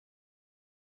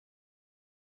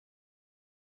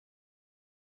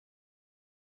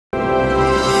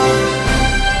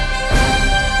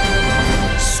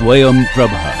Swayam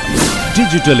Prabha.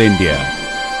 Digital India.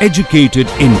 Educated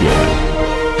India.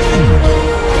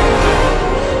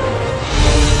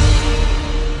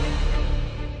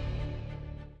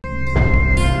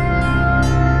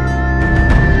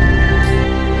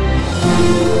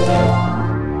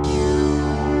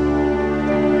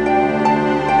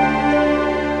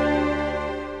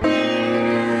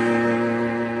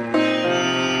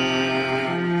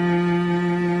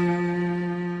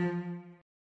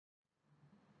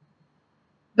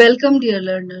 Welcome dear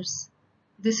learners.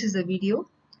 This is a video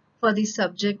for the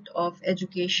subject of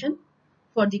education,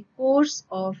 for the course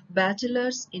of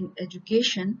Bachelor's in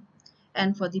Education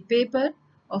and for the paper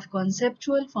of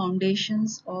Conceptual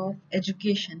Foundations of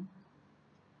Education.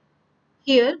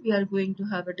 Here we are going to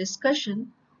have a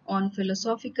discussion on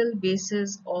philosophical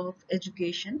basis of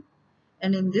education,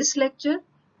 and in this lecture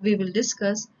we will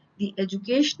discuss the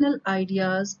educational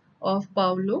ideas of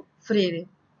Paulo Freire.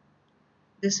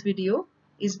 This video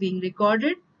is being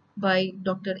recorded by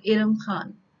Dr. Iram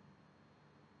Khan.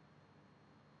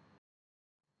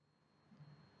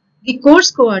 The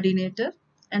course coordinator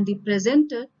and the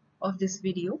presenter of this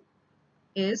video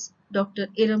is Dr.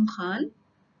 Iram Khan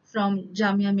from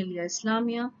Jamia Millia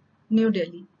Islamia, New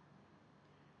Delhi.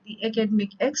 The academic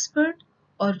expert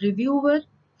or reviewer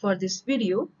for this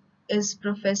video is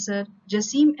Professor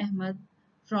Jasim Ahmed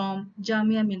from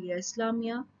Jamia Millia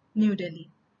Islamia, New Delhi.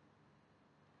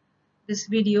 This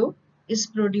video is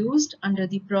produced under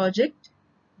the project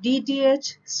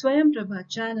DTH Swayam Prabha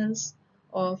channels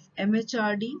of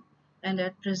MHRD and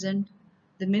at present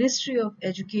the Ministry of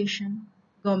Education,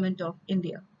 Government of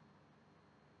India.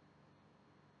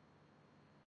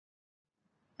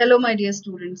 Hello my dear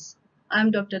students, I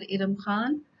am Dr. Iram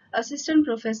Khan, Assistant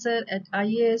Professor at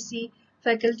IASC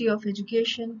Faculty of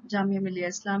Education, Jamia Millia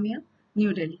Islamia,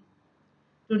 New Delhi.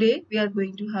 Today we are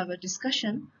going to have a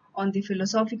discussion on the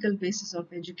philosophical basis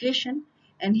of education,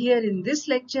 and here in this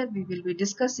lecture we will be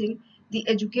discussing the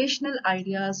educational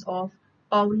ideas of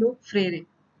Paulo Freire.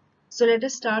 So let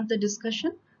us start the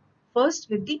discussion first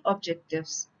with the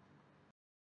objectives.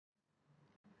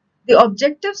 The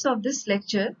objectives of this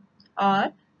lecture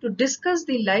are to discuss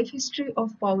the life history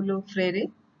of Paulo Freire,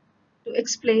 to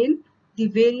explain the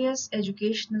various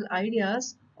educational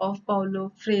ideas of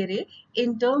Paulo Freire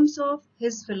in terms of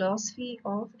his philosophy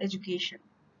of education,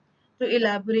 to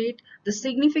elaborate the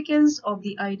significance of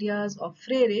the ideas of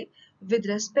Freire with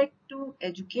respect to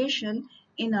education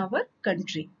in our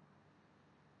country.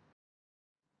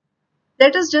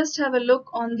 Let us just have a look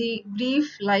on the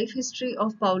brief life history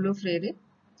of Paulo Freire.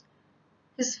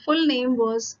 His full name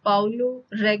was Paulo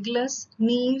Regulus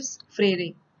Neves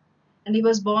Freire, and he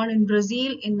was born in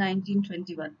Brazil in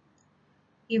 1921.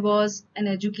 He was an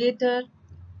educator,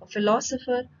 a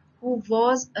philosopher who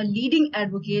was a leading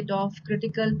advocate of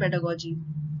critical pedagogy.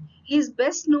 He is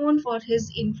best known for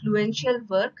his influential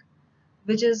work,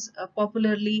 which is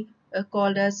popularly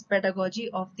called as Pedagogy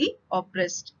of the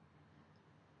Oppressed,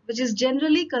 which is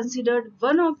generally considered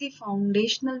one of the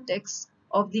foundational texts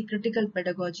of the critical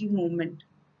pedagogy movement.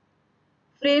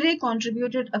 Freire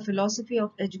contributed a philosophy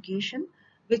of education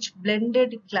which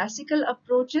blended classical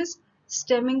approaches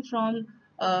stemming from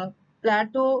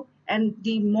Plato and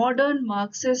the modern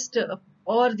Marxist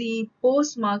or the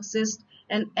post-Marxist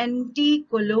and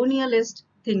anti-colonialist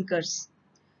thinkers.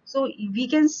 So we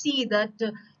can see that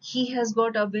he has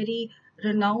got a very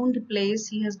renowned place,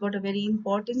 he has got a very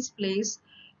important place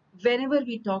whenever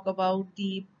we talk about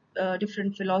the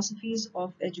different philosophies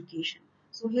of education.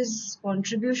 So his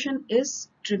contribution is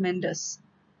tremendous.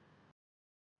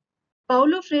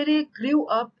 Paulo Freire grew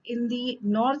up in the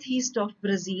northeast of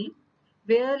Brazil,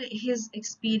 where his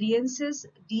experiences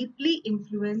deeply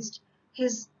influenced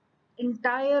his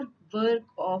entire work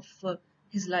of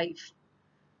his life.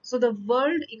 So the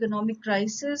world economic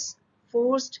crisis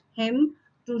forced him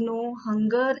to know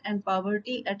hunger and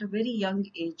poverty at a very young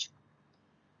age.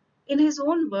 In his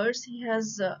own words, he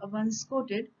has once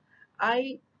quoted,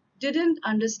 "I didn't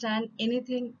understand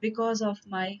anything because of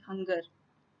my hunger.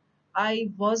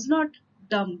 I was not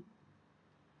dumb.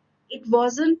 It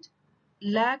wasn't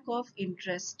lack of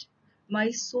interest. My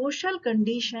social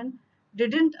condition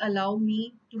didn't allow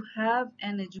me to have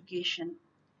an education.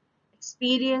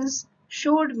 Experience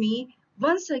showed me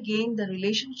once again the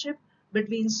relationship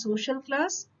between social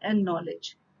class and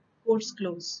knowledge." Quotes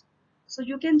close. So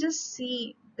you can just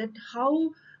see that how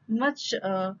much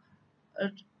uh,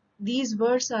 these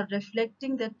words are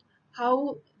reflecting that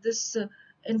how this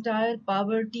entire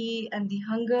poverty and the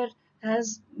hunger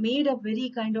has made a very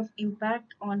kind of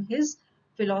impact on his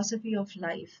philosophy of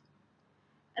life.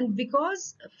 And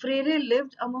because Freire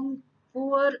lived among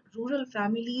poor rural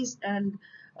families and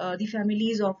the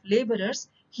families of laborers,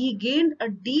 he gained a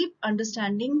deep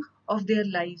understanding of their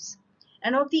lives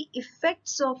and of the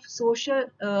effects of social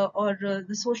or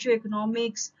the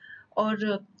socio-economics or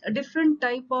a different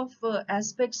type of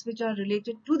aspects which are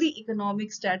related to the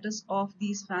economic status of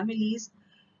these families.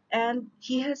 And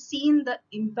he has seen the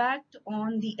impact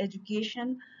on the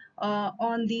education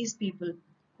on these people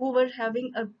who were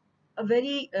having a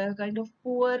very kind of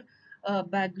poor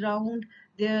background.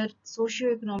 Their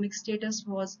socio-economic status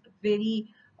was very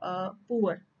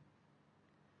poor.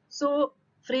 So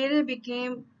Freire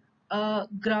became a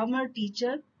grammar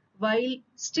teacher while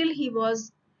still he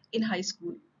was in high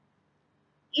school.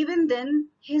 Even then,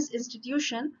 his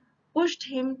institution pushed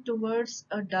him towards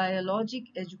a dialogic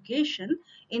education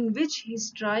in which he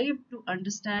strived to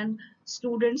understand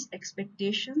students'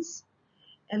 expectations.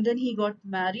 And then he got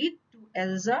married to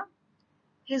Elsa.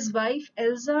 His wife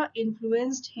Elsa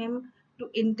influenced him to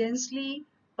intensely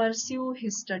pursue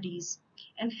his studies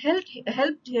and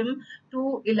helped him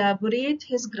to elaborate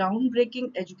his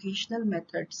groundbreaking educational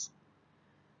methods.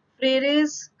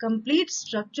 Freire's complete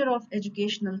structure of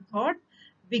educational thought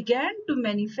began to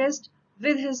manifest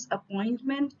with his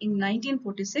appointment in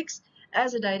 1946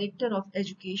 as a director of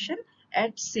education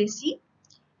at CECI,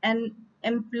 an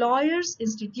employers'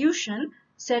 institution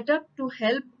set up to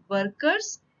help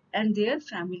workers and their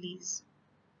families.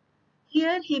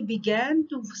 Here he began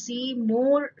to see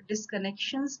more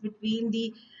disconnections between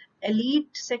the elite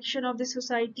section of the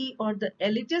society or the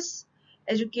elitist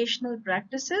educational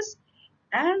practices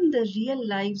and the real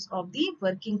lives of the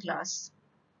working class.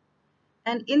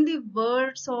 And in the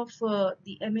words of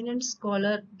the eminent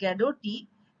scholar Gadotti,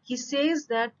 he says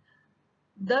that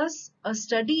thus a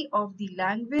study of the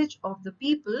language of the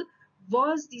people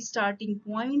was the starting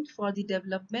point for the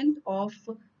development of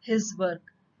his work.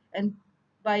 And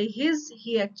by his,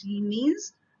 he actually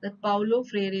means that Paulo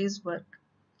Freire's work.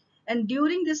 And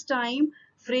during this time,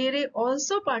 Freire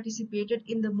also participated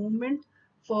in the movement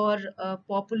for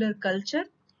popular culture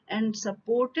and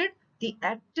supported the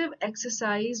active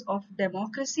exercise of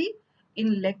democracy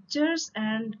in lectures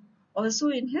and also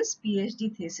in his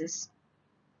PhD thesis,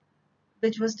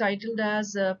 which was titled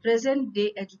as Present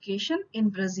Day Education in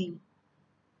Brazil,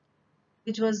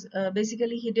 which was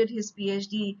basically he did his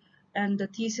PhD and the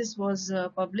thesis was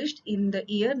published in the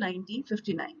year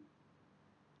 1959.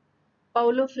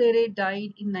 Paulo Freire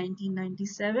died in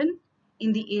 1997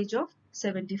 in the age of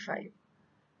 75.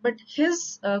 But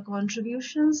his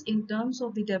contributions in terms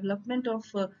of the development of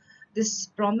this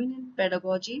prominent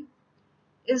pedagogy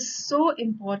is so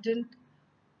important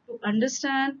to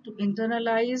understand, to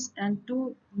internalize, and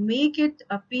to make it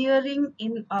appearing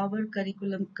in our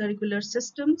curricular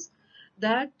systems,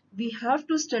 that we have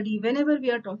to study whenever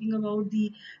we are talking about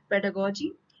the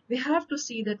pedagogy. We have to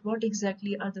see that what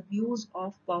exactly are the views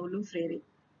of Paulo Freire.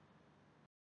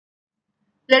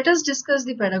 Let us discuss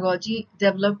the pedagogy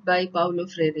developed by Paulo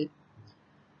Freire.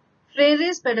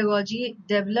 Freire's pedagogy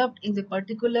developed in the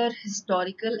particular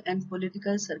historical and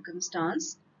political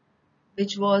circumstance,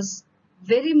 which was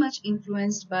very much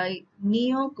influenced by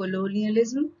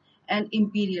neo-colonialism and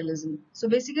imperialism. So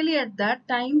basically at that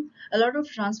time, a lot of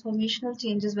transformational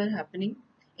changes were happening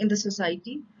in the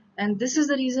society. And this is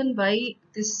the reason why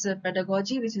this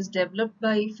pedagogy, which is developed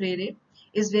by Freire,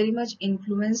 is very much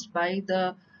influenced by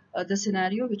the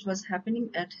scenario which was happening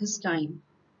at his time.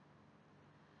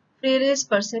 Freire's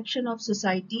perception of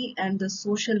society and the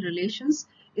social relations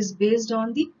is based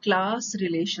on the class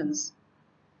relations.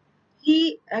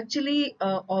 He actually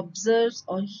observes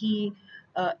or he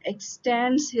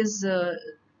extends his uh,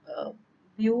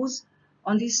 views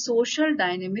on the social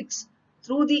dynamics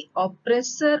through the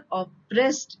oppressor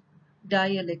oppressed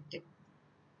dialectic.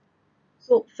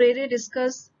 So Freire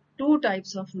discussed two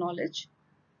types of knowledge: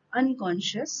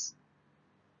 unconscious,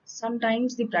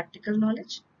 sometimes the practical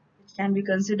knowledge, which can be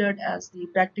considered as the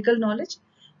practical knowledge,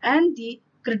 and the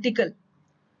critical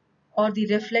or the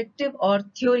reflective or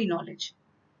theory knowledge.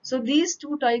 So these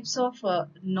two types of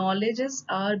knowledges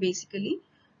are basically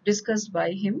discussed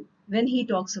by him when he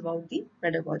talks about the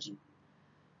pedagogy.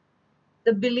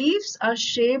 The beliefs are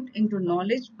shaped into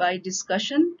knowledge by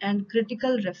discussion and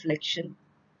critical reflection.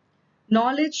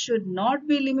 Knowledge should not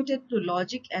be limited to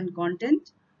logic and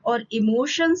content or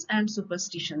emotions and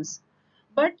superstitions,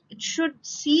 but it should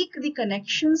seek the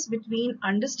connections between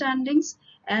understandings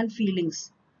and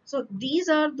feelings. So these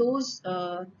are those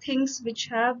things which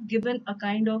have given a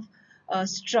kind of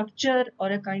structure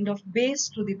or a kind of base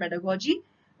to the pedagogy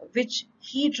which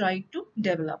he tried to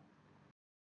develop.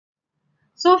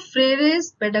 So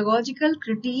Freire's pedagogical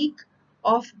critique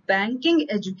of banking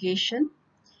education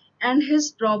and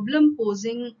his problem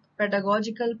posing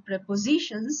pedagogical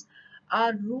prepositions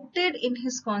are rooted in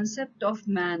his concept of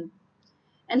man.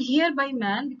 And here by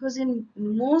man, because in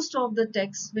most of the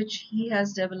texts which he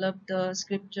has developed, the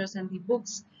scriptures and the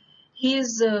books, he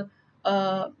is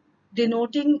uh,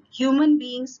 denoting human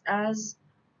beings as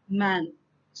man.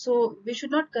 So we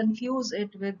should not confuse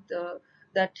it with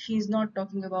that he is not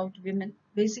talking about women.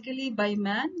 Basically, by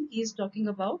man, he is talking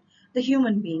about the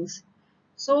human beings.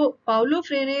 So Paulo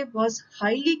Freire was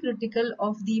highly critical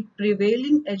of the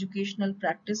prevailing educational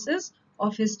practices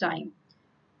of his time.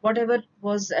 Whatever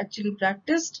was actually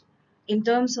practiced in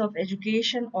terms of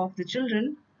education of the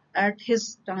children at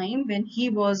his time when he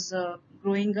was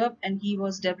growing up and he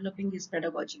was developing his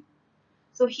pedagogy.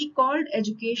 So he called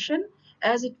education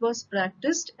as it was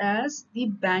practiced as the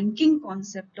banking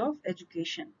concept of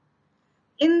education.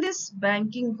 In this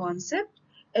banking concept,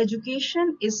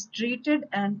 education is treated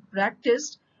and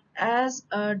practiced as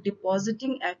a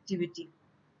depositing activity.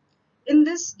 In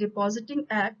this depositing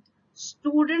act,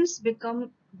 students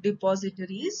become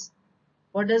depositories.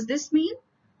 What does this mean?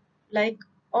 Like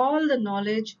all the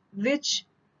knowledge which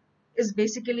is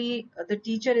basically the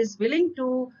teacher is willing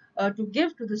to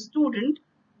give to the student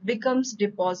becomes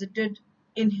deposited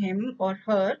in him or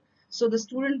her. So the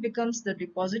student becomes the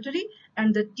depository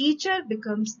and the teacher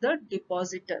becomes the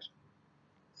depositor.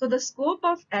 So the scope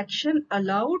of action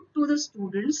allowed to the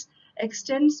students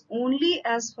extends only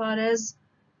as far as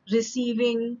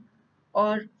receiving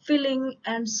or filling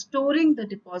and storing the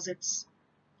deposits.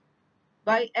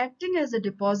 By acting as a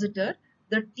depositor,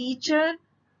 the teacher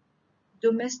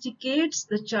domesticates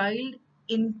the child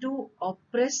into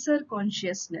oppressor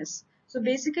consciousness. So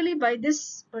basically by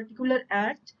this particular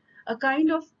act, a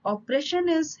kind of oppression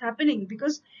is happening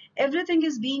because everything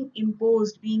is being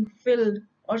imposed, being filled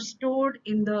or stored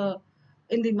in the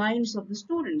minds of the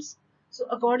students. So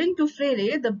according to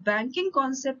Freire, the banking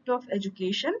concept of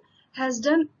education has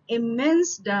done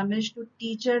immense damage to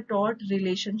teacher-taught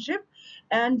relationship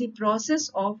and the process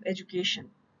of education.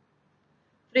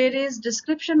 Freire's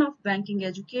description of banking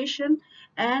education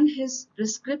and his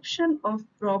prescription of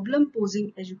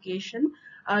problem-posing education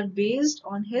are based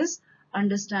on his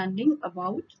understanding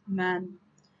about man,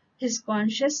 his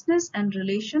consciousness and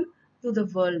relation to the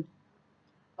world.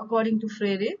 According to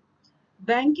Freire,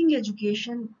 banking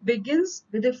education begins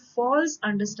with a false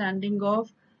understanding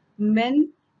of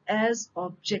men as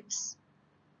objects.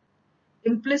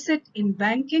 Implicit in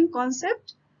banking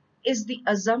concept is the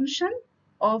assumption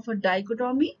of a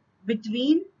dichotomy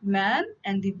between man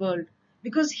and the world,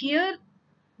 because here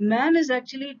man is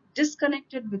actually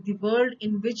disconnected with the world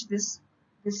in which this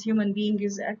human being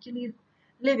is actually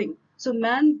living. So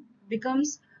man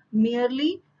becomes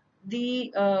merely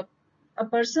the a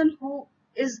person who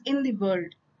is in the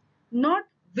world, not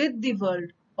with the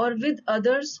world or with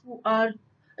others who are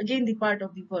again the part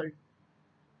of the world.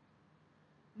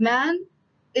 Man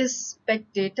is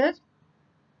spectator,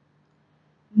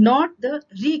 not the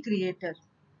recreator.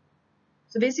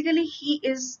 So basically, he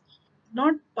is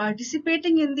not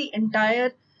participating in the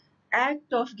entire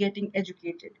act of getting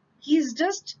educated. He is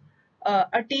just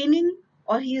attaining,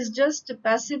 or he is just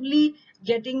passively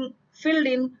getting filled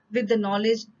in with the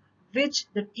knowledge which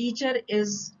the teacher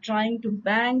is trying to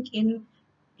bank in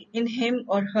him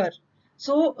or her.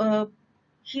 So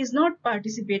he is not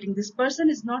participating. This person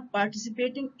is not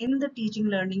participating in the teaching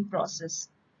learning process.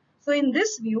 So in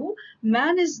this view,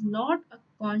 man is not a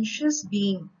conscious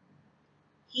being.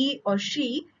 He or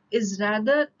she is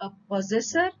rather a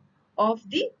possessor of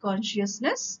the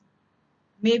consciousness.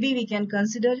 Maybe we can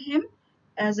consider him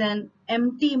as an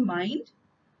empty mind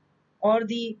or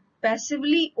the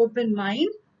passively open mind,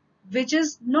 which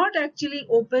is not actually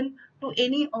open to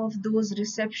any of those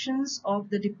receptions of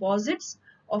the deposits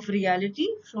of reality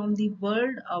from the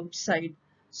world outside.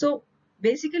 So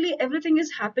basically everything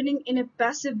is happening in a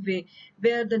passive way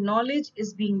where the knowledge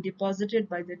is being deposited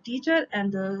by the teacher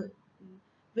and the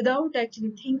without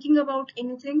actually thinking about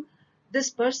anything, this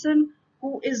person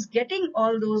who is getting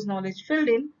all those knowledge filled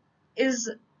in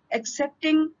is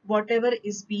accepting whatever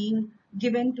is being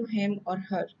given to him or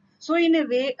her. So in a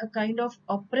way, a kind of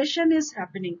oppression is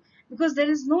happening because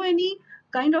there is no any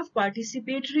kind of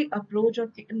participatory approach or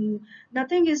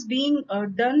nothing is being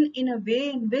done in a way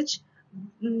in which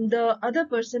the other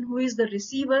person who is the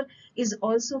receiver is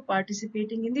also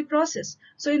participating in the process.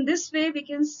 So in this way, we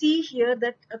can see here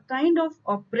that a kind of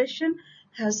oppression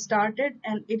has started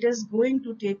and it is going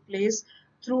to take place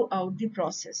throughout the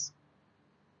process.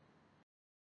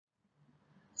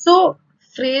 So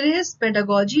Freire's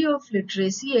pedagogy of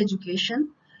literacy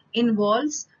education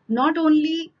involves not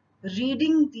only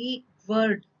reading the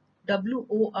word,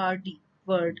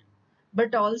 word,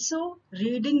 but also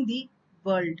reading the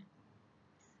world.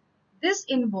 This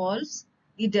involves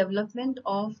the development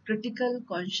of critical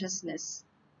consciousness.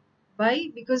 Why?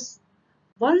 Because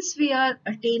once we are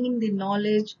attaining the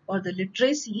knowledge or the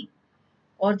literacy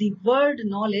or the world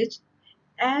knowledge,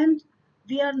 and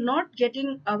we are not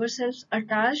getting ourselves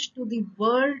attached to the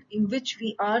world in which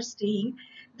we are staying,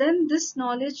 then this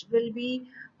knowledge will be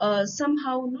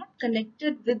somehow not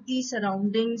connected with the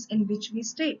surroundings in which we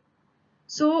stay.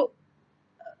 So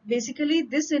basically,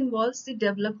 this involves the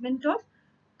development of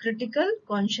critical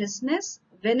consciousness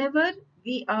whenever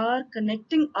we are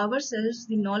connecting ourselves,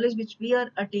 the knowledge which we are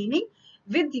attaining,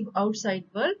 with the outside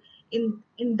world.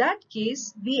 In that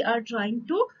case, we are trying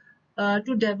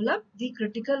to develop the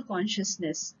critical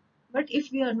consciousness. But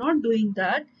if we are not doing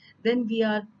that, then we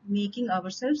are making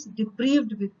ourselves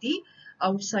deprived with the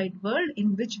outside world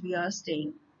in which we are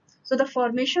staying. So the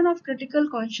formation of critical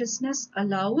consciousness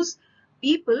allows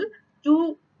people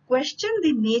to question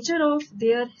the nature of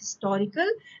their historical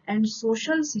and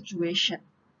social situation,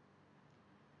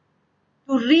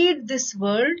 to read this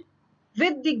world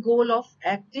with the goal of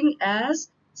acting as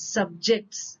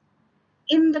subjects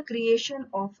in the creation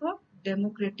of a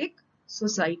democratic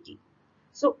society.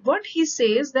 So what he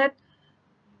says that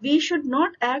we should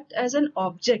not act as an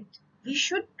object, we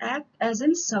should act as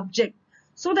a subject,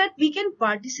 so that we can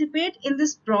participate in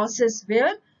this process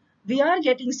where we are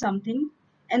getting something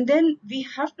and then we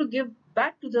have to give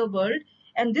back to the world,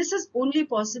 and this is only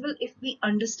possible if we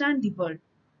understand the world.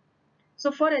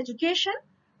 So for education,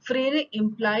 Freire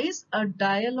implies a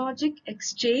dialogic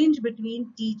exchange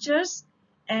between teachers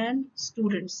and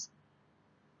students,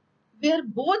 where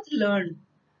both learn,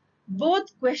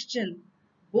 both question,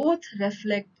 both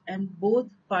reflect, and both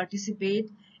participate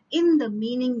in the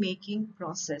meaning making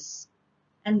process.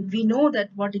 And we know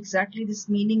that what exactly this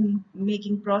meaning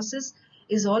making process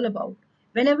is all about.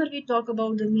 Whenever we talk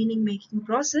about the meaning making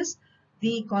process,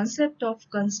 the concept of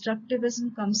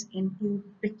constructivism comes into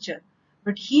picture.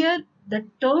 But here the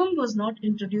term was not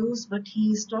introduced, but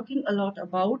he is talking a lot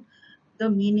about the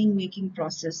meaning making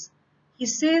process. He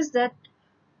says that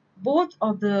both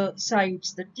of the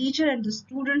sides, the teacher and the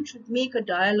student, should make a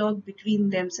dialogue between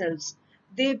themselves.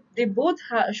 They both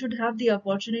should have the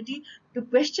opportunity to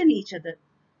question each other.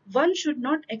 One should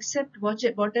not accept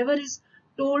whatever is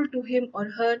told to him or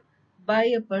her by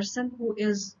a person who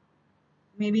is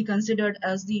maybe considered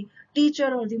as the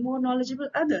teacher or the more knowledgeable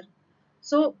other.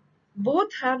 So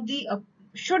both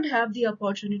should have the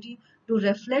opportunity to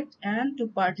reflect and to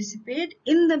participate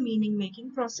in the meaning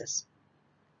making process.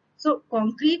 So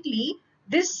concretely,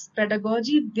 this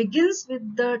pedagogy begins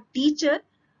with the teacher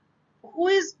who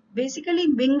is basically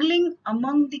mingling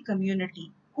among the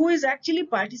community, who is actually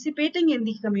participating in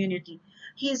the community.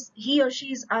 He or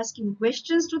she is asking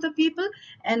questions to the people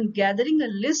and gathering a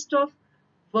list of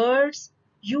words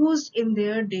used in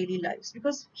their daily lives.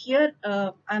 Because here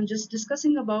I'm just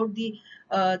discussing about the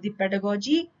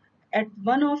pedagogy. At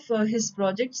one of his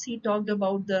projects, he talked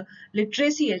about the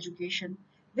literacy education,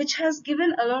 which has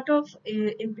given a lot of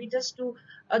impetus to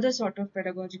other sort of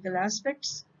pedagogical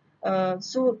aspects.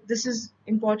 So this is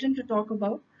important to talk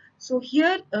about. So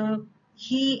here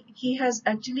he has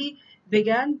actually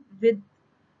began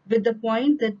with the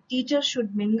point that teachers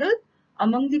should mingle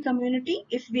among the community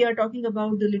if we are talking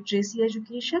about the literacy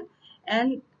education,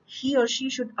 and he or she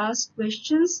should ask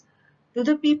questions to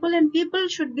the people, and people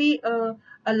should be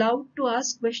allowed to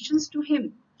ask questions to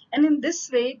him. And in this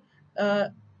way, uh,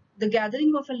 the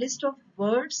gathering of a list of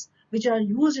words which are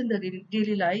used in the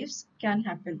daily lives can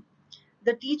happen.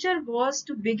 The teacher was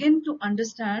to begin to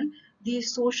understand the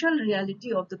social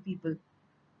reality of the people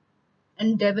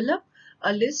and develop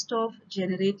a list of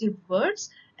generative words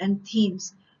and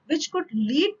themes which could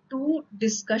lead to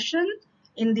discussion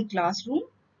in the classroom,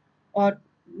 or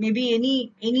maybe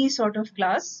any sort of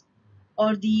class,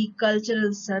 or the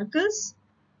cultural circles,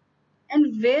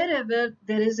 and wherever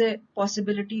there is a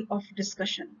possibility of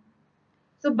discussion.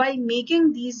 So by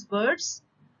making these words,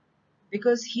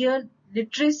 because here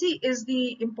literacy is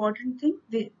the important thing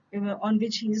on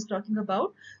which he is talking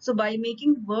about. So by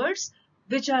making words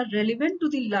which are relevant to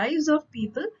the lives of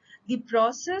people, the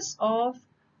process of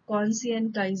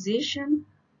conscientization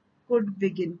could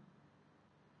begin,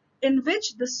 in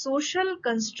which the social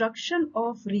construction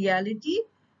of reality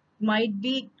might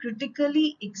be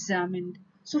critically examined.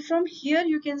 So from here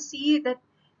you can see that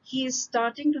he is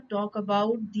starting to talk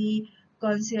about the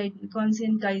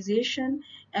conscientization,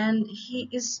 and he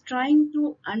is trying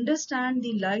to understand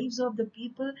the lives of the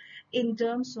people in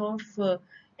terms of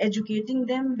educating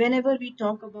them. Whenever we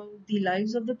talk about the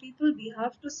lives of the people, we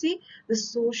have to see the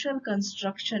social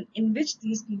construction in which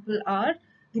these people are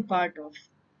the part of.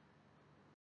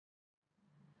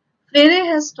 Freire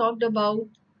has talked about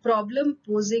problem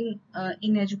posing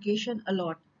in education a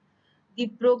lot. The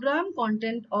program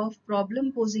content of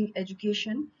problem posing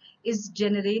education is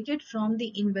generated from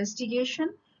the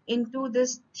investigation into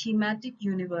this thematic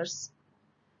universe.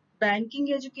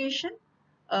 Banking education,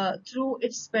 through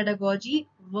its pedagogy,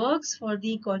 works for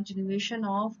the continuation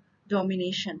of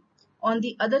domination. On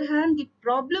the other hand, the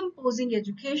problem posing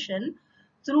education,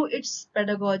 through its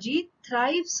pedagogy,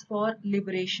 thrives for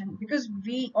liberation, because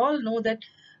we all know that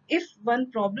if one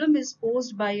problem is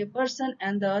posed by a person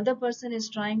and the other person is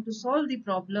trying to solve the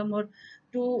problem or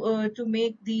to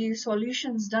make the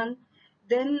solutions done,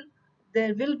 then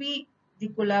there will be the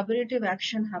collaborative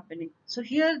action happening. So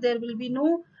here there will be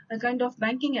no a kind of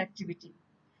banking activity.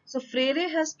 So Freire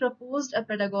has proposed a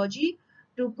pedagogy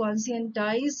to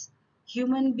conscientize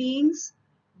human beings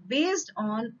based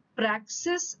on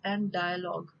praxis and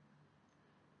dialogue.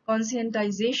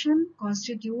 Conscientization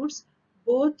constitutes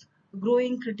both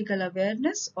growing critical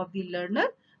awareness of the learner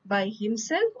by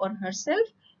himself or herself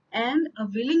and a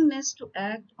willingness to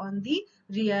act on the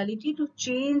reality to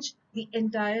change the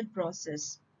entire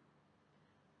process.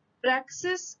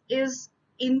 Praxis is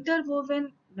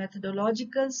interwoven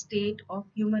methodological state of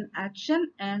human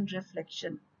action and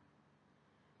reflection,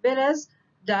 whereas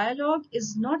dialogue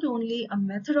is not only a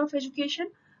method of education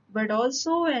but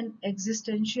also an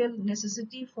existential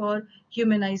necessity for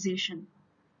humanization.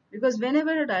 Because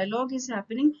whenever a dialogue is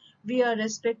happening, we are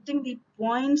respecting the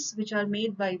points which are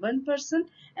made by one person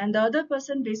and the other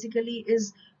person basically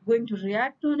is going to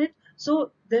react on it.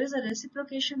 So there is a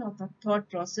reciprocation of the thought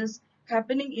process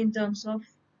happening in terms of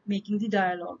making the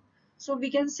dialogue. So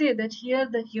we can say that here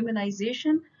the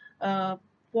humanization uh,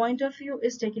 point of view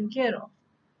is taken care of.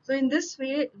 So in this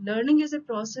way, learning is a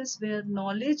process where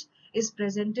knowledge is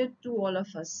presented to all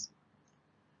of us,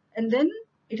 and then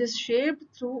it is shaped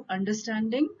through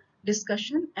understanding,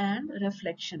 discussion, and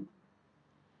reflection.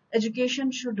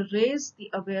 Education should raise the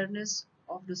awareness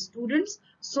of the students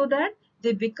so that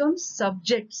they become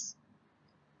subjects,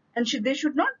 and they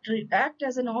should not act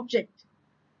as an object.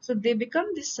 So they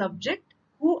become the subject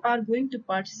who are going to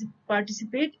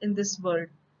participate in this world,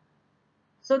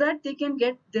 so that they can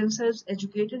get themselves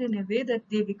educated in a way that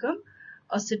they become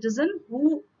a citizen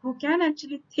who can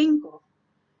actually think of.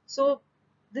 So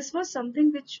this was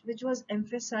something which was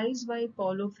emphasized by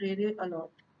Paulo Freire a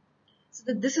lot. So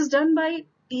that this is done by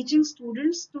teaching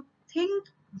students to think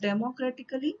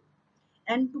democratically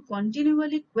and to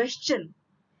continually question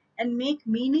and make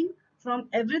meaning from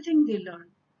everything they learn.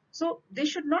 So they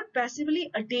should not passively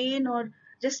attain or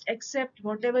just accept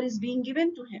whatever is being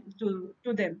given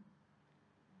to them.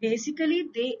 Basically,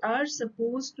 they are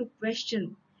supposed to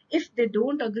question. If they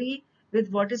don't agree with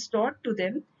what is taught to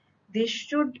them, they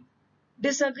should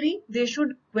disagree, they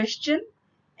should question,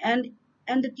 and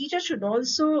and the teacher should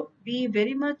also be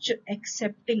very much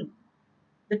accepting.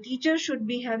 The teacher should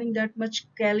be having that much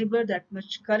caliber, that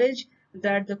much courage,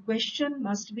 that the question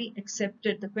must be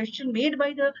accepted. The question made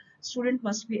by the student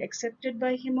must be accepted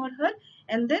by him or her,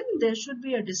 and then there should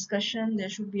be a discussion, there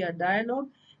should be a dialogue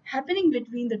happening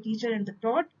between the teacher and the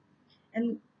taught,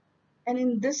 and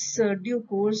in this due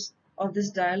course of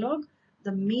this dialogue,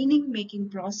 the meaning making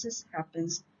process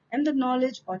happens, and the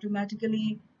knowledge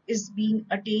automatically is being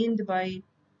attained by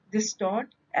this thought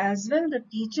as well. The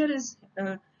teacher is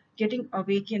getting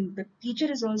awakened. The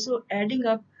teacher is also adding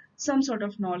up some sort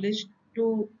of knowledge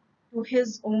to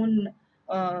his own.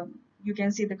 You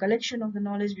can say the collection of the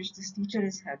knowledge which this teacher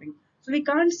is having. So we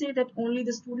can't say that only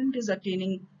the student is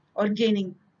attaining or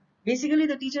gaining. Basically,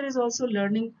 the teacher is also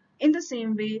learning in the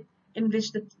same way in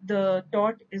which the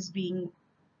taught is being,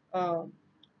 uh,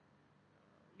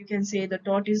 you can say, the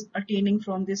taught is attaining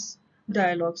from this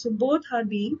dialogue. So both are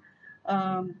being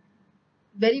um,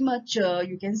 very much,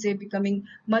 you can say, becoming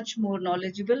much more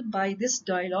knowledgeable by this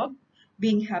dialogue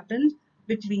being happened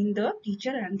between the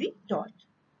teacher and the taught.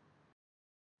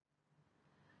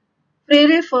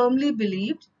 Freire firmly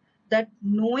believed that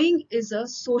knowing is a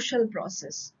social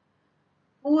process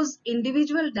whose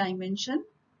individual dimension,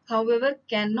 however,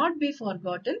 cannot be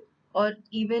forgotten or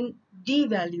even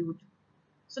devalued.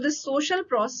 So the social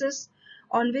process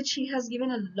on which he has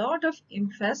given a lot of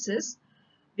emphasis,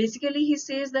 basically he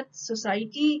says that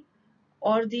society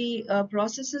or the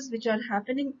processes which are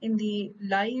happening in the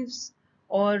lives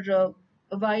or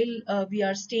while we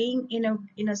are staying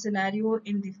in a scenario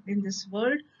in this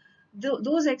world,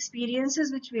 those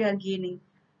experiences which we are gaining,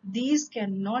 these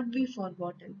cannot be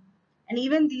forgotten, and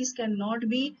even these cannot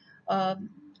be uh,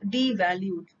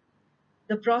 devalued.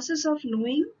 The process of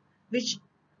knowing, which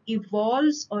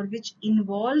evolves or which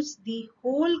involves the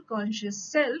whole conscious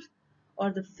self,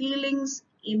 or the feelings,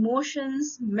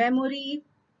 emotions, memory,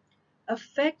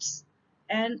 affects,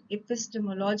 an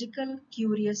epistemological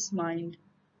curious mind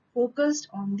focused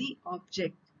on the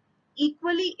object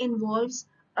equally involves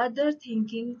other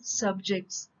thinking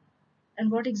subjects.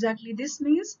 And what exactly this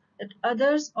means? That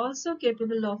others also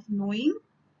capable of knowing,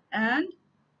 and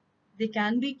they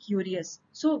can be curious.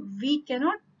 So we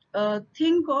cannot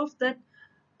think of that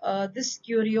this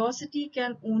curiosity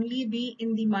can only be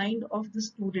in the mind of the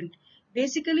student.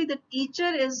 Basically, the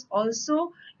teacher is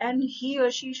also, and he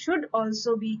or she should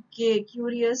also be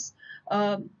curious,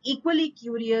 equally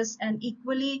curious and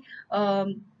equally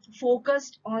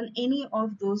focused on any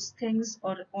of those things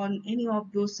or on any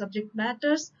of those subject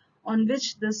matters on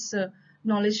which this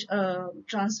knowledge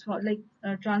transfer, like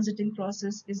transiting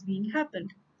process is being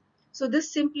happened. So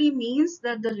this simply means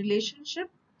that the relationship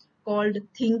called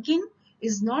thinking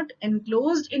is not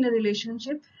enclosed in a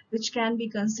relationship which can be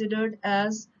considered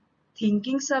as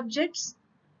thinking subjects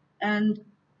and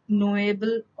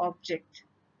knowable object.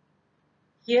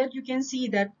 Here you can see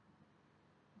that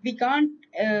we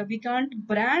can't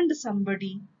brand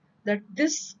somebody that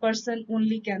this person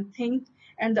only can think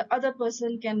and the other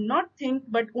person cannot think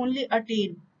but only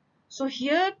attain. So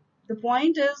here the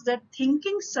point is that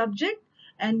thinking subject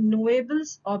and knowable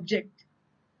object,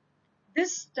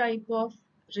 this type of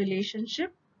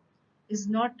relationship is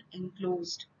not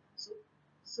enclosed. So,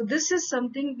 so this is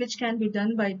something which can be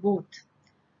done by both.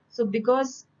 So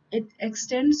because it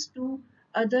extends to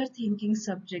other thinking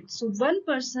subjects. So one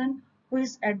person who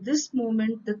is at this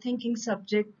moment the thinking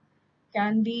subject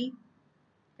can be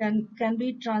can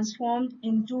be transformed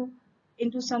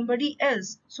into somebody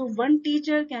else. So one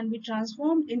teacher can be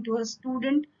transformed into a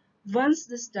student once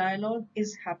this dialogue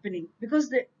is happening, because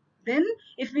then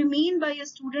if we mean by a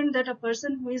student that a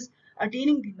person who is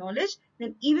attaining the knowledge,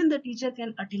 then even the teacher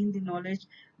can attain the knowledge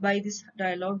by this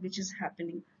dialogue which is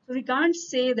happening. So we can't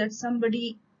say that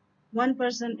somebody, one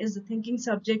person is the thinking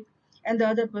subject and the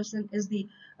other person is the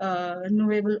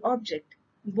knowable object.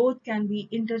 Both can be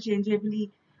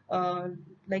interchangeably, uh,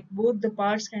 like both the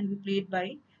parts can be played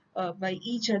by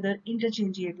each other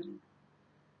interchangeably.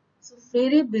 So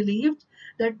Freire believed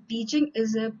that teaching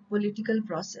is a political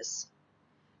process.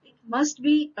 It must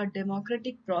be a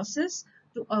democratic process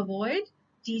to avoid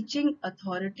teaching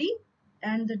authority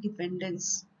and the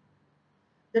dependence.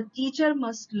 The teacher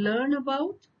must learn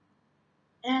about,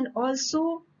 and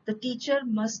also the teacher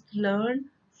must learn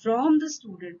from the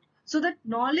student so that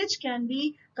knowledge can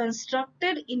be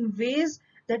constructed in ways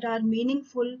that are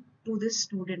meaningful to the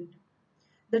student.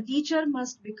 The teacher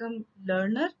must become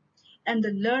learner and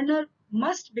the learner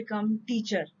must become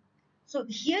teacher. So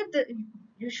here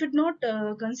you should not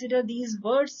consider these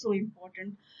words so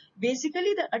important.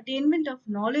 Basically, the attainment of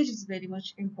knowledge is very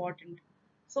much important.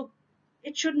 So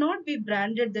it should not be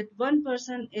branded that one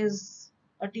person is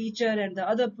a teacher and the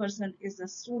other person is a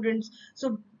student.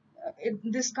 So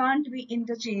this can't be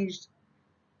interchanged.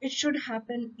 It should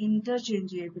happen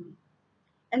interchangeably,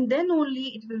 and then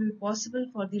only it will be possible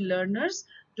for the learners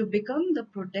to become the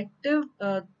productive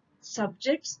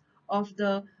subjects of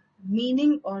the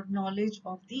meaning or knowledge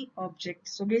of the object.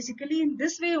 So basically in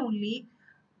this way only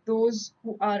those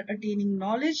who are attaining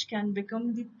knowledge can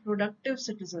become the productive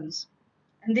citizens,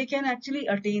 and they can actually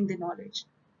attain the knowledge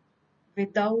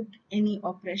without any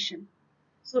oppression.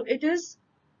 So it is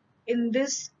in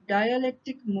this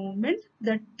dialectic movement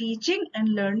that teaching and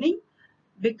learning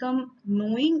become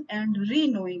knowing and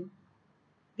re-knowing.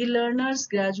 The learners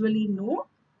gradually know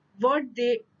what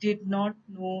they did not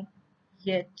know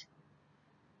yet,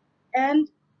 and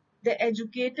the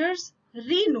educators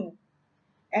re-know.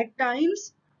 At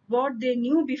times, what they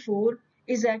knew before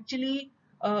is actually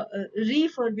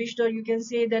refurbished, or you can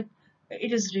say that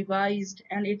it is revised,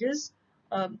 and it is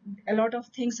a lot of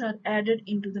things are added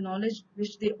into the knowledge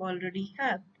which they already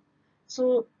have.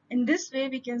 So in this way,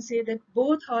 we can say that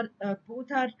both are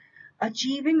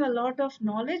achieving a lot of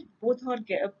knowledge, both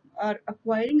are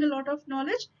acquiring a lot of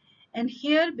knowledge. And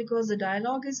here, because the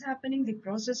dialogue is happening, the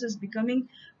process is becoming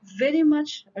very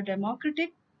much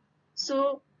democratic,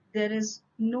 so there is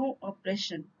no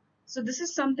oppression. So this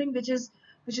is something which is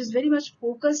very much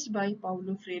focused by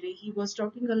Paulo Freire. He was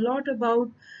talking a lot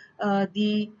about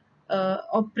the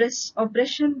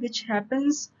oppression which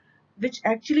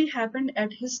actually happened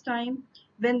at his time,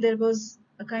 when there was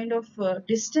a kind of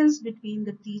distance between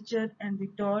the teacher and the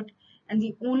taught, and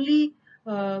the only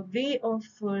way of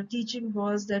teaching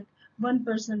was that one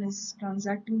person is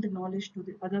transacting the knowledge to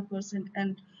the other person,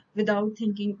 and without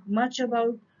thinking much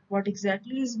about what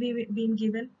exactly is being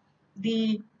given,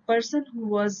 the person who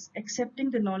was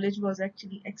accepting the knowledge was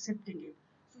actually accepting it.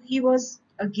 So he was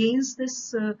against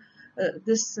this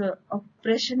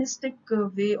oppressionistic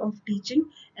way of teaching,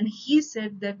 and he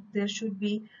said that there should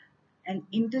be an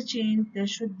interchange. There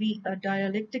should be a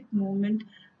dialectic movement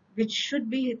which should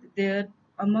be there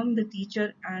among the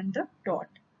teacher and the taught.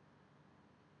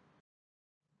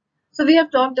 So we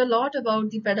have talked a lot about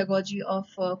the pedagogy of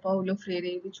Paulo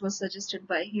Freire, which was suggested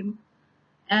by him,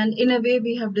 and in a way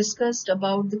we have discussed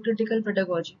about the critical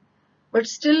pedagogy, but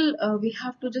still we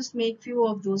have to just make few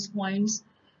of those points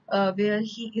where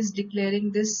he is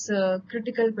declaring this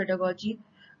critical pedagogy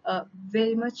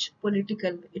very much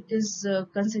political. It is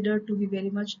considered to be very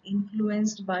much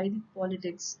influenced by the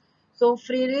politics. So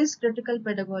Freire's critical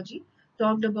pedagogy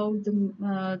talked about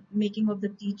the making of the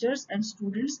teachers and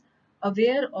students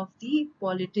aware of the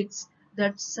politics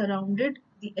that surrounded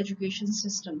the education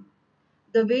system.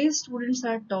 The way students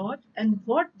are taught and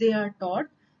what they are taught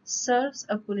serves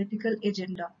a political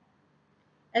agenda.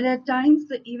 And at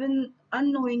times, even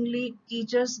unknowingly,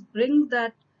 teachers bring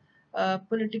that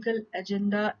political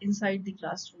agenda inside the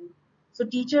classroom. So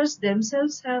teachers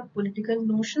themselves have political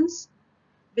notions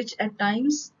which at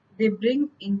times they bring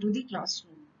into the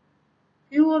classroom.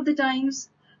 Few of the times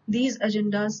these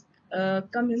agendas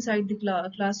come inside the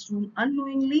classroom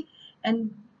unknowingly,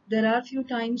 and there are few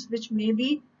times which may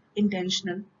be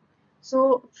intentional.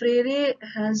 So Freire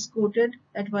has quoted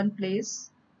at one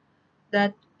place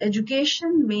that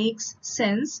education makes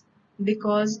sense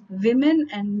because women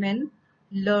and men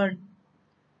learn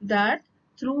that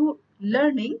through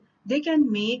learning they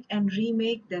can make and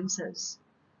remake themselves,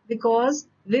 because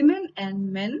women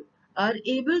and men are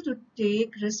able to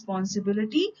take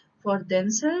responsibility for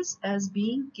themselves as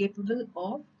being capable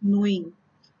of knowing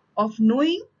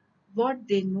what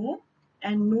they know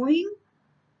and knowing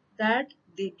that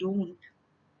they don't.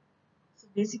 So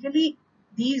basically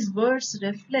these words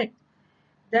reflect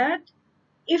that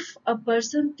if a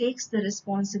person takes the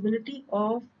responsibility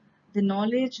of the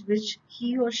knowledge which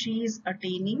he or she is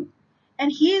attaining,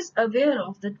 and he is aware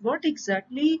of that what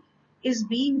exactly is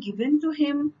being given to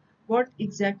him, what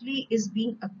exactly is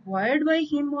being acquired by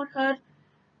him or her,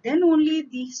 then only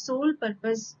the sole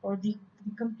purpose or the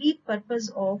complete purpose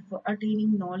of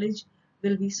attaining knowledge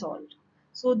will be solved.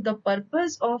 So the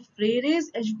purpose of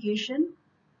Freire's education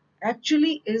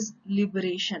actually is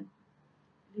liberation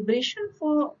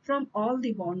from all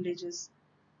the bondages.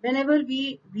 Whenever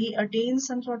we attain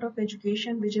some sort of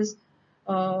education which is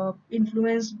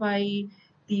influenced by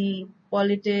the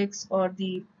politics or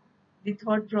the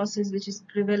thought process which is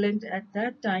prevalent at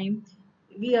that time,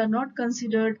 we are not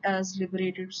considered as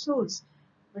liberated souls.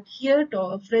 But here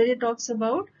Freire talks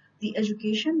about the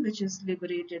education which is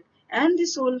liberated, and the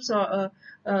soul's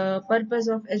purpose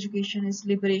of education is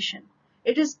liberation.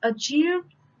 It is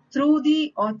achieved through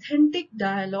the authentic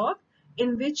dialogue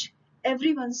in which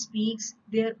everyone speaks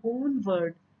their own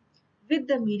word with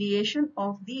the mediation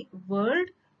of the world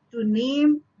to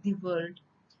name the world.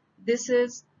 This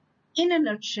is, in a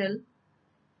nutshell,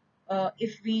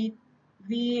 if we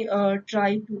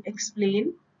try to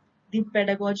explain the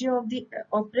pedagogy of the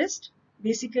oppressed.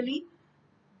 Basically,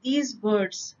 these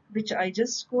words which I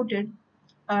just quoted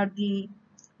are the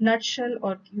nutshell,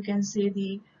 or you can say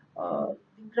the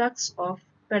crux of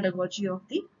pedagogy of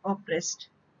the oppressed.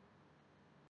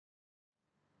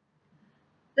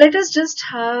 Let us just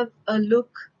have a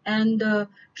look and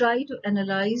try to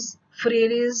analyze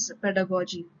Freire's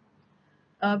pedagogy.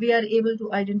 We are able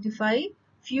to identify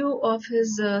few of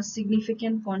his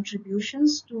significant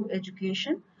contributions to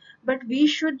education, but we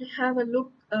should have a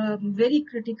look very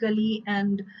critically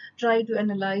and try to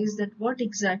analyze that what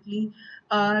exactly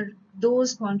are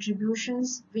those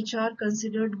contributions which are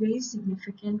considered very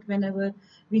significant whenever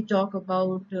we talk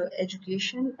about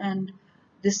education and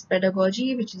this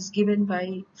pedagogy which is given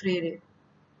by Freire.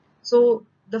 So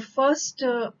the first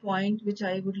point which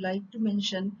I would like to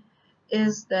mention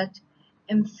is that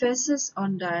emphasis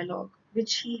on dialogue,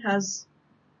 which he has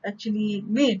actually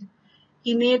made.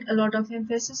 He made a lot of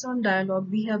emphasis on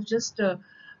dialogue. We have just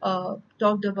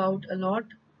talked about a lot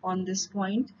on this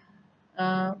point.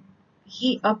 Uh,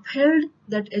 he upheld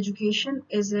that education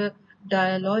is a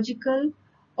dialogical,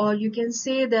 or you can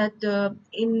say that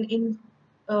in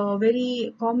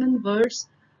very common words,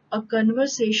 a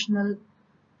conversational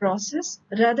process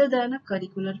rather than a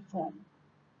curricular form.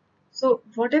 So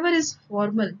whatever is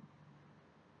formal,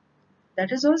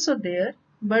 that is also there,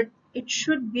 but it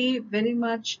should be very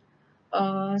much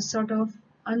sort of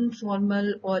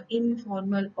informal or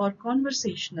informal or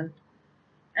conversational.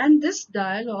 And this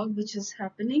dialogue which is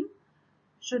happening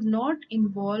should not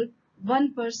involve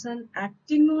one person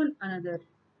acting on another.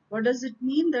 What does it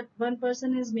mean that one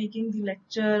person is making the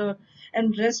lecture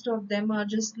and rest of them are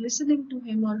just listening to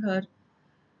him or her?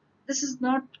 This is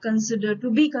not considered to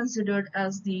be considered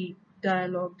as the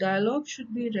dialogue. Dialogue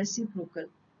should be reciprocal.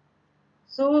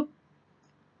 So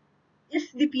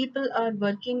If the people are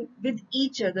working with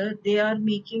each other, they are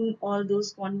making all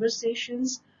those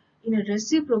conversations in a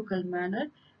reciprocal manner,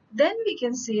 then we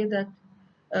can say that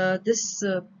this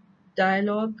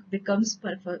dialogue becomes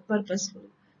purposeful.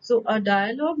 So a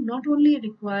dialogue not only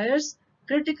requires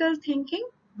critical thinking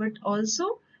but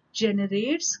also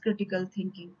generates critical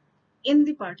thinking in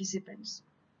the participants.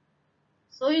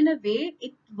 So in a way,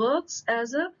 it works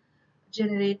as a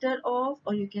generator of,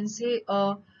 or you can say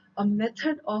a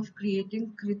method of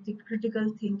creating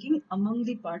critical thinking among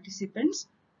the participants,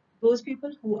 those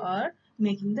people who are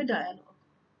making the dialogue.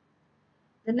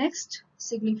 The next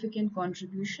significant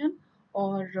contribution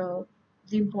or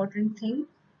the important thing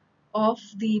of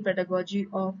the pedagogy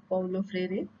of Paulo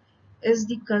Freire is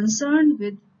the concern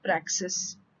with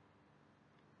praxis.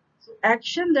 So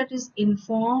action that is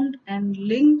informed and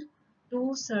linked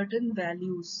to certain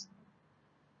values.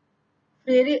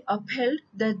 Freire upheld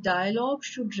that dialogue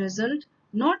should result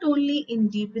not only in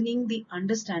deepening the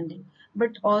understanding,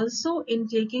 but also in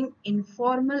taking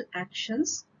informal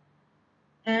actions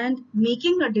and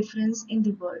making a difference in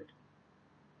the world.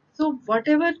 So,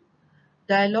 whatever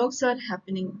dialogues are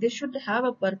happening, they should have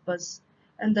a purpose,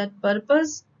 and that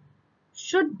purpose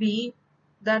should be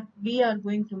that we are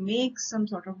going to make some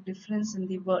sort of difference in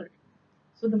the world.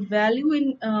 So, the value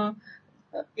in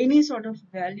any sort of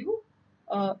value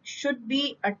should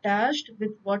be attached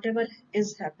with whatever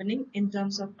is happening in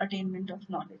terms of attainment of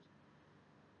knowledge.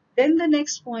 Then the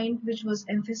next point which was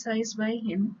emphasized by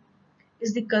him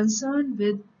is the concern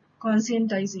with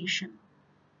conscientization.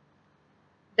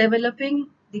 Developing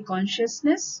the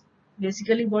consciousness.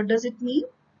 Basically, what does it mean?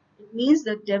 It means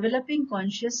that developing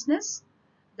consciousness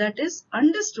that is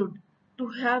understood to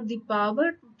have the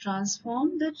power to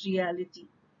transform the reality.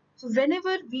 So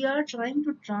whenever we are trying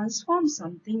to transform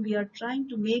something, we are trying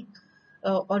to make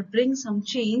or bring some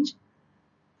change,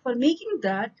 for making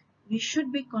that, we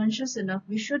should be conscious enough.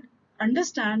 We should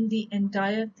understand the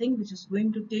entire thing which is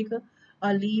going to take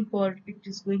a leap or it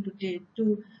is going to take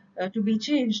to be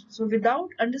changed. So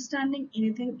without understanding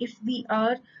anything, if we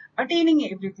are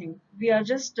attaining everything, we are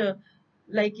just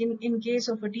like in case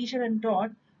of a teacher and taught,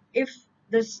 if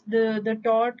the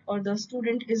taught or the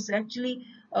student is actually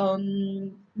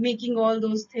making all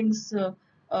those things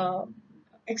uh,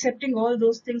 accepting all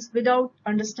those things without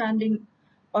understanding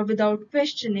or without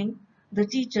questioning the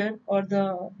teacher or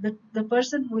the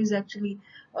person who is actually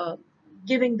uh,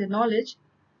 giving the knowledge,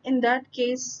 in that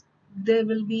case there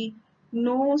will be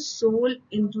no soul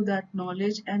into that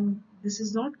knowledge, and this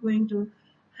is not going to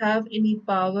have any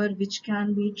power which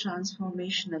can be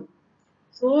transformational.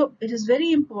 So it is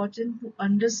very important to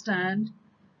understand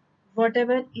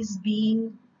whatever is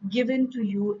being given to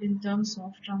you in terms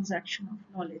of transaction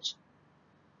of knowledge.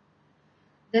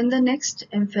 Then the next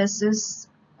emphasis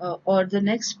or the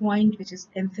next point which is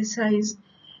emphasized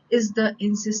is the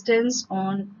insistence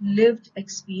on lived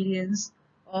experience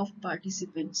of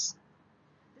participants.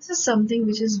 This is something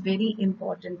which is very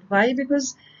important. Why?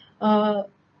 Because uh,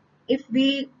 if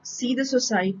we see the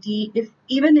society, if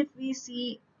even if we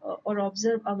see or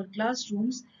observe our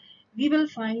classrooms, we will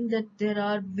find that there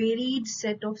are varied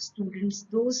set of students.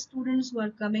 Those students who are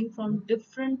coming from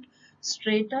different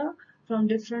strata, from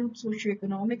different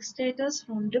socioeconomic status,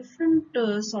 from different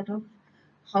sort of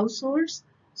households.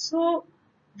 So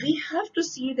we have to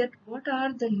see that what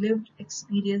are the lived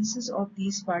experiences of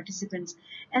these participants,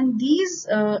 and these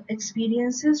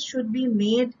experiences should be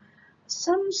made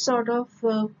some sort of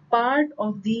part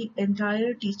of the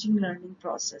entire teaching learning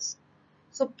process.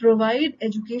 So provide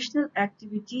educational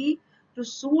activity to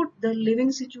suit the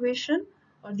living situation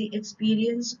or the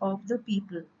experience of the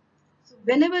people. So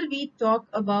whenever we talk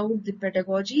about the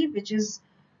pedagogy which is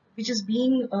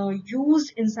being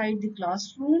used inside the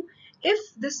classroom,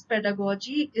 if this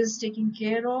pedagogy is taking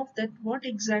care of that, what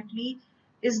exactly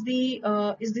is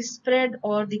the spread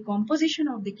or the composition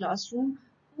of the classroom,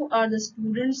 who are the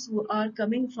students who are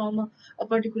coming from a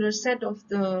particular set of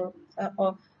the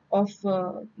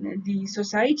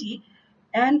society,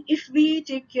 and if we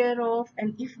take care of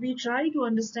and if we try to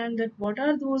understand that what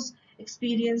are those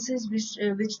experiences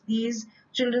which these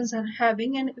children are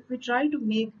having, and if we try to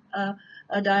make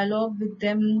a dialogue with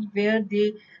them where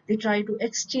they try to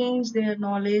exchange their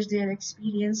knowledge, their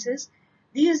experiences,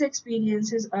 these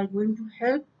experiences are going to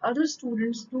help other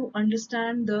students to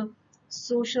understand the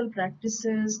social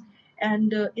practices,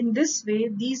 and in this way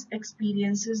these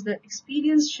experiences, the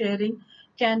experience sharing,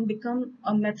 can become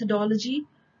a methodology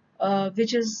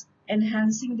which is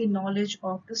enhancing the knowledge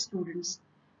of the students.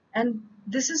 And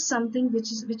this is something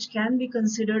which can be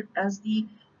considered as the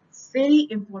very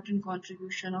important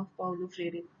contribution of Paulo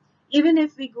Freire. Even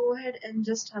if we go ahead and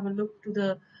just have a look to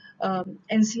the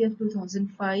NCF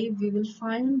 2005, we will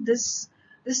find this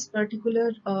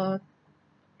particular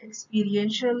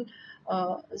experiential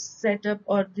setup,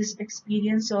 or this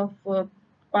experience of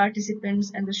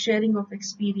participants and the sharing of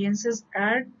experiences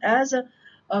as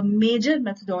a major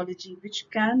methodology which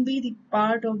can be the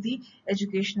part of the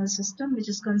educational system, which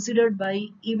is considered by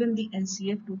even the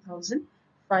NCF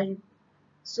 2005.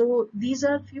 So these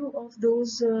are few of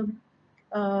those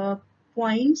uh,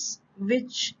 points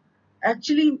which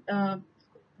actually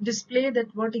display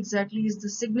that what exactly is the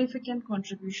significant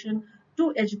contribution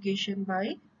to education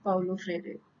by Paulo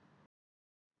Freire.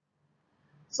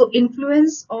 So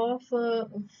influence of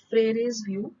Freire's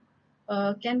view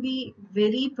can be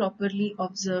very properly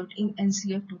observed in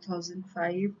NCF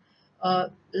 2005.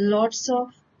 Lots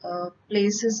of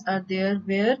places are there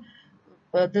where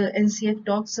the NCF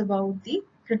talks about the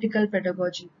critical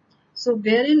pedagogy. So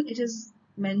wherein it is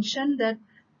mentioned that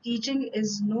teaching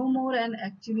is no more an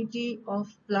activity of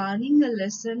planning a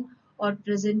lesson or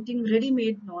presenting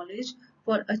ready-made knowledge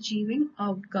for achieving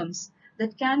outcomes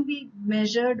that can be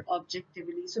measured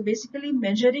objectively. So basically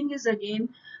measuring is again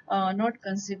not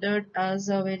considered as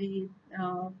a very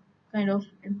kind of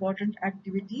important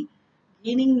activity.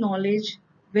 Gaining knowledge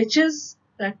which is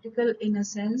practical in a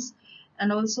sense,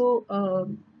 and also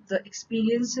the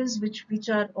experiences which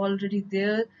are already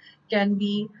there can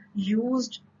be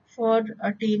used for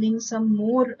attaining some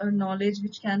more knowledge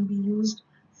which can be used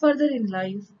further in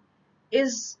life,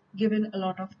 is given a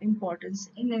lot of importance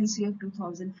in NCF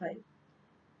 2005.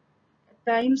 At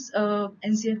times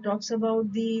NCF talks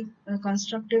about the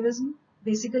constructivism.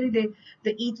 Basically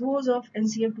the ethos of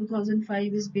NCF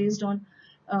 2005 is based on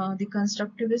the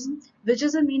constructivism, which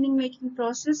is a meaning making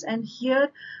process, and here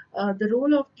the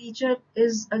role of teacher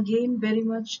is again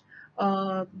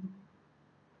uh,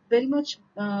 very much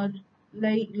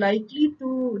likely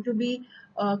to be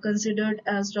considered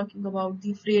as talking about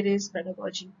the Freire's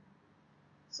pedagogy.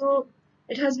 So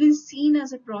it has been seen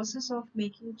as a process of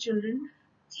making children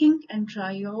think and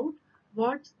try out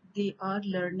what they are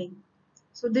learning.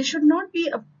 So they should not be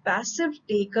a passive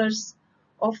takers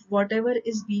of whatever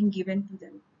is being given to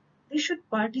them. They should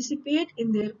participate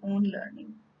in their own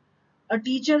learning. A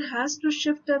teacher has to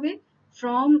shift away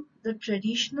from the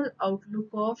traditional outlook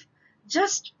of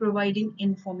just providing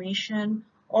information,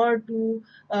 or to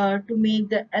make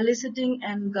the eliciting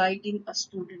and guiding a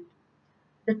student.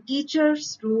 The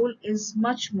teacher's role is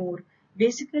much more.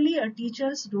 Basically, a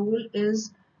teacher's role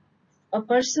is a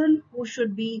person who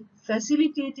should be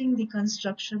facilitating the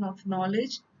construction of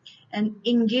knowledge and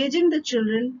engaging the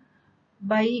children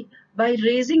by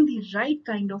raising the right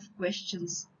kind of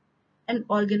questions and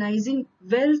organizing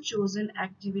well chosen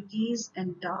activities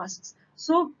and tasks.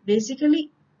 So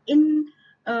basically, in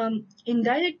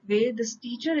indirect way, this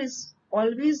teacher is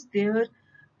always there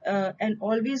and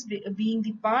always being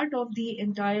the part of the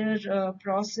entire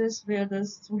process where the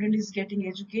student is getting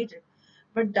educated.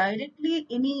 But directly,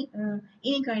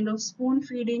 any kind of spoon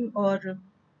feeding or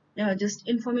just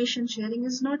information sharing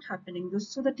is not happening.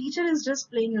 So the teacher is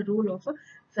just playing a role of a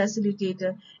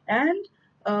facilitator, and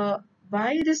uh,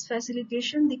 by this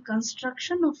facilitation, the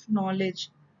construction of knowledge,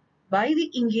 by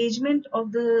the engagement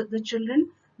of the children,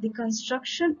 the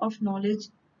construction of knowledge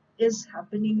is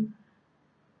happening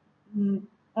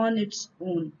on its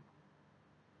own.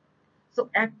 So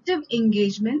active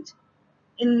engagement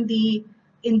in the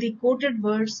quoted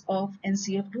words of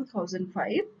NCF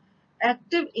 2005,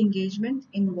 active engagement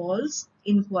involves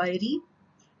inquiry,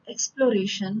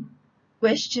 exploration,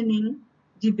 questioning,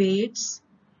 debates,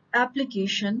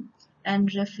 application,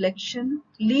 and reflection,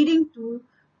 leading to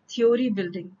theory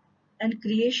building and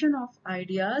creation of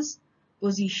ideas,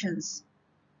 positions.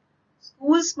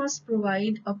 Schools must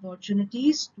provide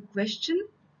opportunities to question,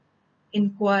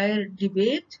 inquire,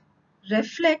 debate,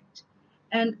 reflect,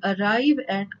 and arrive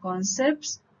at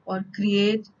concepts or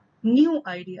create new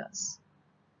ideas.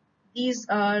 These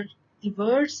are the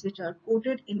words which are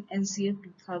quoted in NCF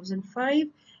 2005,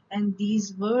 and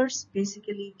these words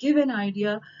basically give an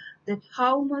idea that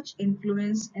how much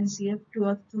influence NCF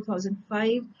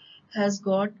 2005 has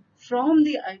got from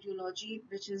the ideology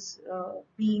which is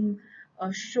being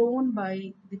shown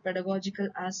by the pedagogical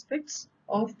aspects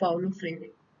of Paulo Freire.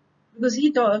 Because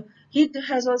he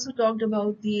has also talked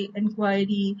about the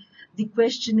inquiry, the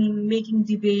questioning, making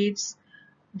debates,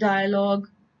 dialogue,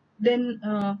 then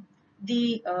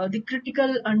the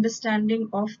critical understanding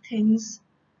of things,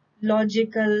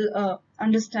 logical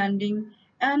understanding,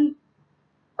 and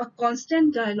a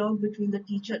constant dialogue between the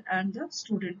teacher and the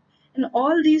student. And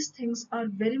all these things are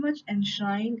very much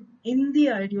enshrined in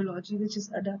the ideology which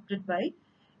is adapted by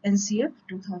NCF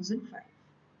 2005.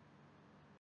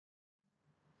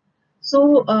 So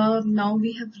now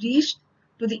we have reached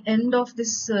to the end of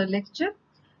this lecture.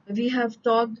 We have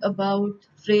talked about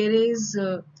Freire's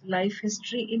life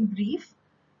history in brief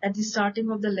at the starting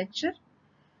of the lecture.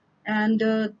 And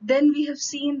then we have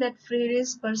seen that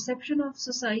Freire's perception of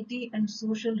society and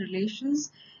social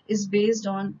relations is based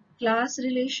on class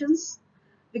relations,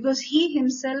 because he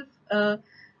himself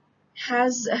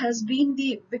has been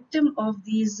the victim of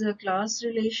these class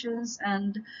relations,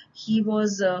 and he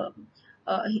was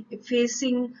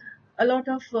facing a lot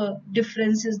of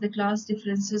differences, the class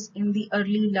differences in the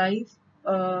early life,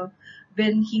 uh,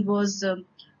 when he was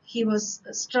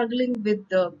struggling with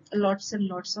lots and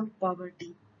lots of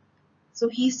poverty. So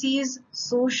he sees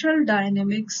social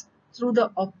dynamics through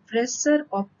the oppressor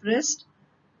oppressed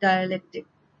dialectic.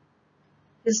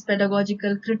 His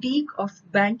pedagogical critique of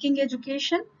banking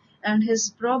education and his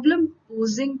problem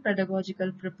posing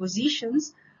pedagogical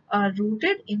propositions are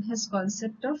rooted in his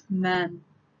concept of man,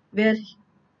 where,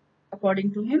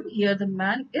 according to him, here the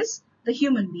man is the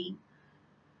human being.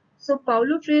 So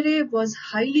Paulo Freire was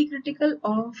highly critical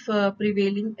of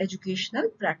prevailing educational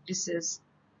practices,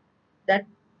 that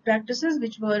practices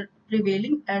which were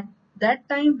prevailing at that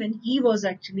time when he was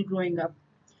actually growing up.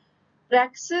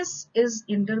 Praxis is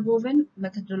interwoven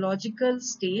methodological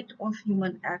state of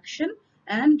human action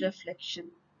and reflection.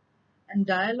 And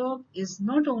dialogue is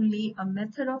not only a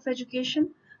method of education,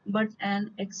 but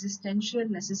an existential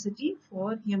necessity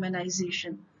for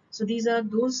humanization. So these are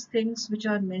those things which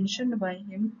are mentioned by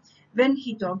him when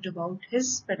he talked about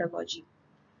his pedagogy.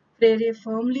 Freire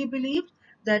firmly believed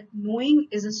that knowing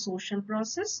is a social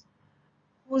process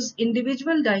whose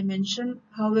individual dimension,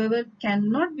 however,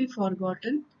 cannot be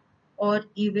forgotten or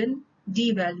even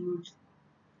devalued.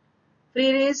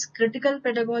 Freire's critical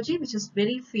pedagogy, which is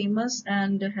very famous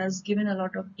and has given a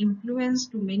lot of influence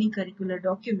to many curricular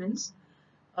documents,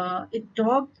 it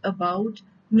talked about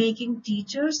making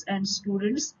teachers and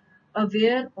students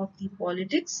aware of the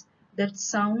politics that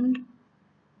sound,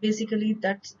 basically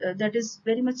that is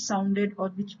very much sounded, or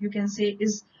which you can say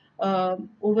is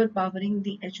overpowering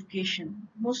the education.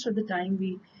 Most of the time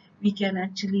we can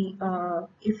actually,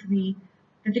 if we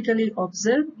critically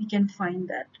observe, we can find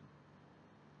that.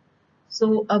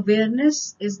 So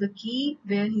awareness is the key,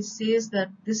 where he says that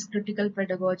this critical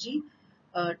pedagogy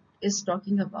is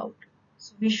talking about.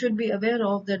 So we should be aware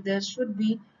of that there should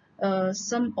be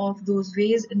some of those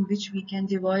ways in which we can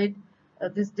divide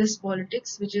this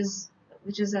politics, which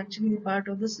is actually part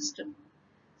of the system.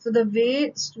 So the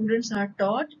way students are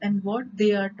taught and what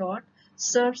they are taught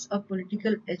serves a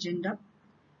political agenda,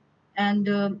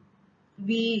 and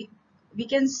we we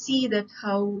can see that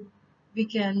how we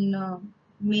can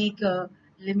make a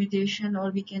limitation,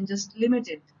 or we can just limit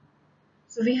it.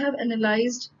 So we have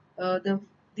analyzed the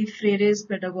Freire's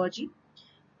pedagogy,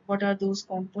 what are those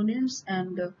components,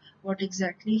 and what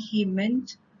exactly he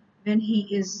meant when he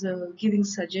is giving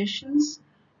suggestions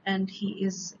and he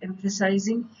is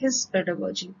emphasizing his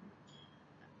pedagogy.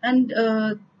 And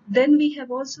then we have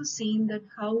also seen that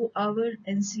how our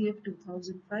NCF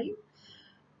 2005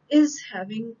 is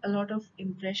having a lot of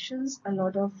impressions, a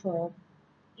lot of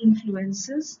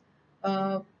influences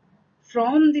uh,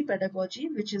 from the pedagogy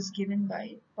which is given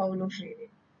by Paulo Freire.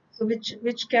 So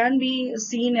which can be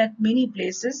seen at many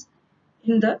places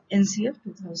in the NCF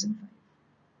 2005.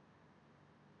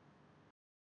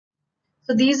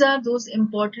 So these are those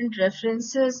important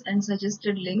references and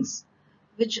suggested links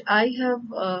which I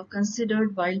have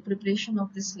considered while preparation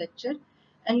of this lecture.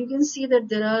 And you can see that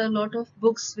there are a lot of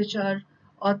books which are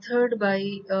authored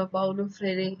by Paulo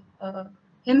Freire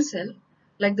himself,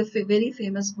 like the very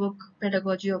famous book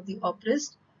Pedagogy of the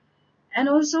Oppressed. And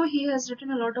also he has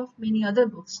written a lot of many other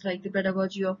books like the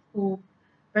Pedagogy of Hope,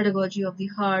 Pedagogy of the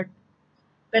Heart,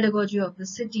 Pedagogy of the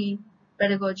City,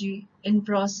 Pedagogy in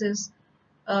Process,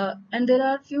 and there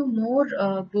are few more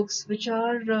books which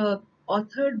are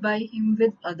authored by him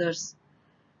with others.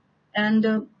 And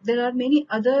there are many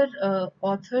other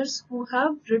authors who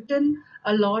have written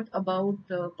a lot about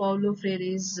Paulo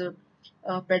Freire's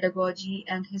pedagogy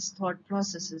and his thought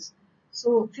processes.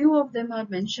 So few of them are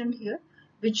mentioned here,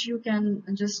 which you can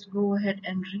just go ahead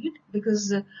and read,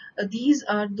 because these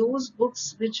are those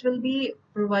books which will be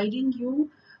providing you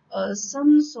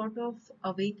some sort of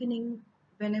awakening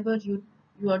whenever you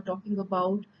are talking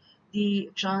about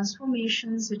the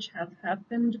transformations which have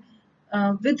happened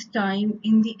with time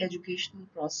in the educational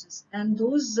process, and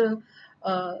those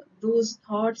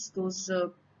thoughts, those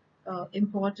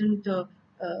important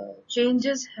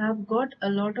changes have got a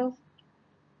lot of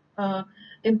uh,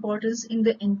 importance in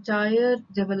the entire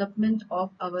development of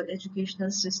our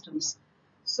educational systems.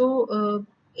 So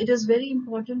it is very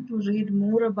important to read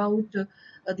more about the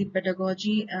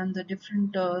pedagogy and the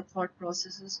different thought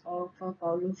processes of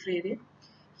Paulo Freire.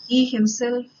 He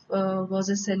himself was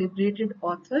a celebrated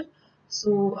author,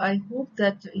 so I hope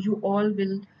that you all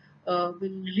will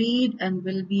read and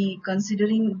will be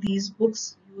considering these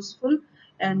books useful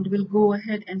and will go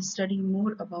ahead and study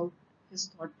more about his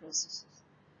thought processes.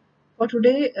 For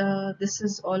today, this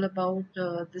is all about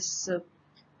this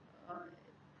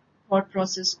thought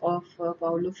process of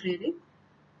Paulo Freire.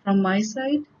 From my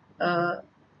side, uh,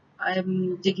 I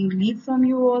am taking leave from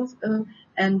you all,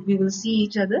 and we will see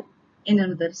each other in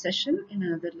another session, in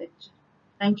another lecture.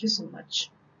 Thank you so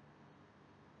much.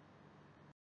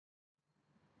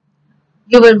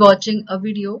 You were watching a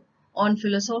video on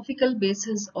philosophical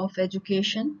basis of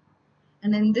education,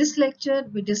 and in this lecture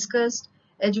we discussed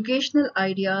educational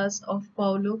ideas of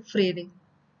Paulo Freire.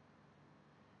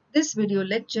 This video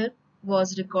lecture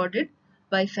was recorded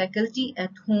by faculty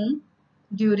at home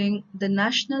during the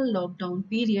national lockdown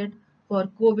period for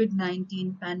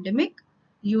COVID-19 pandemic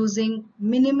using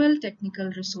minimal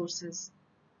technical resources.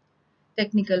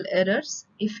 Technical errors,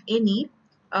 if any,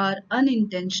 are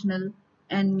unintentional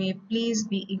and may please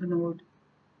be ignored.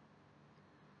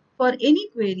 For any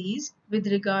queries with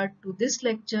regard to this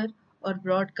lecture or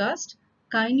broadcast,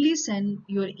 kindly send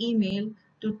your email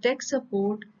to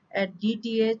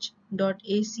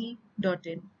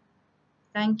techsupport@dth.ac.in.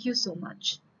 Thank you so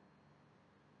much.